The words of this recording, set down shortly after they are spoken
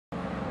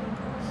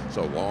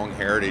So long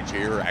heritage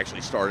here.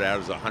 Actually started out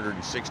as a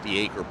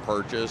 160-acre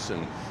purchase,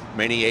 and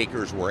many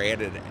acres were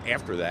added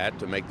after that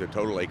to make the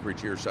total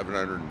acreage here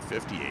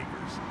 750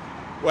 acres.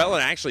 Well,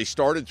 it actually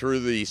started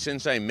through the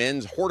Cincinnati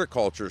Men's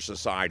Horticulture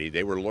Society.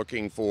 They were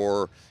looking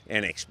for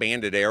an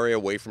expanded area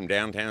away from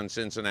downtown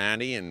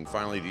Cincinnati and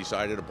finally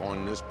decided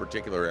upon this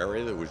particular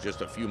area that was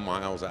just a few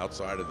miles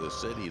outside of the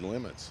city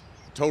limits.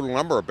 Total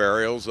number of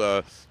burials,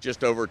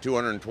 just over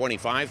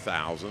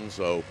 225,000,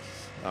 so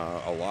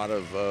a lot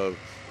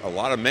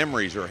of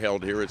memories are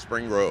held here at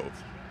Spring Grove.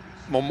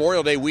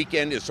 Memorial Day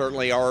weekend is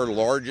certainly our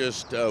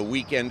largest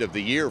weekend of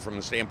the year from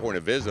the standpoint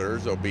of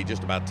visitors. There'll be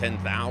just about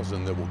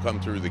 10,000 that will come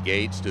through the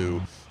gates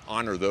to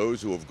honor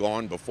those who have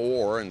gone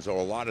before, and so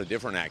a lot of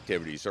different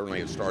activities.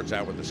 Certainly it starts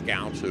out with the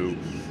scouts who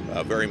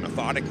very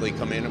methodically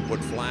come in and put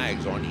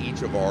flags on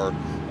each of our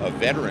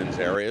veterans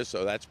areas,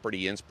 so that's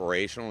pretty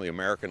inspirational. The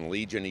American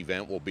Legion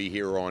event will be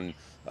here on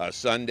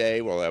Sunday.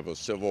 We'll have a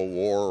Civil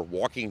War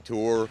walking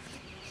tour.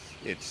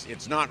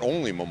 It's not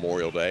only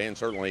Memorial Day, and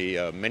certainly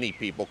many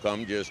people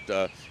come just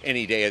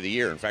any day of the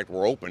year. In fact,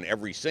 we're open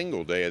every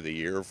single day of the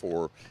year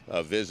for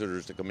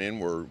visitors to come in.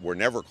 We're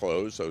never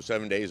closed, so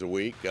 7 days a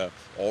week,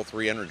 all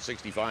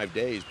 365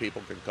 days,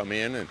 people can come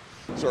in and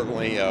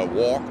certainly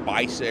walk,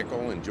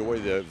 bicycle, enjoy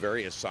the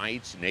various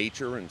sights,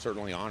 nature, and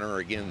certainly honor,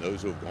 again,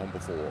 those who have gone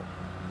before.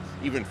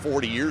 Even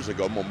 40 years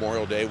ago,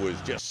 Memorial Day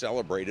was just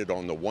celebrated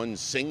on the one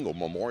single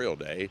Memorial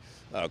Day.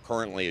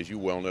 Currently, as you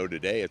well know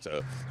today, it's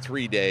a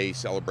 3-day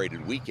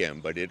celebrated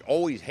weekend, but it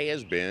always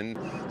has been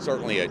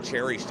certainly a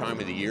cherished time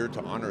of the year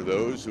to honor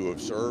those who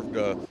have served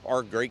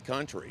our great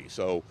country.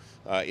 So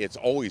it's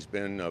always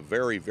been a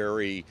very,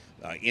 very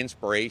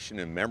inspiration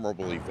and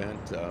memorable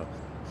event.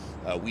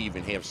 We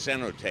even have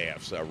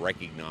cenotaphs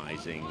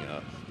recognizing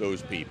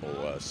those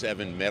people,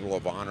 7 Medal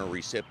of Honor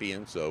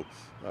recipients, so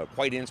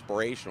quite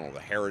inspirational, the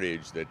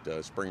heritage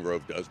that Spring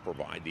Grove does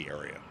provide the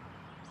area.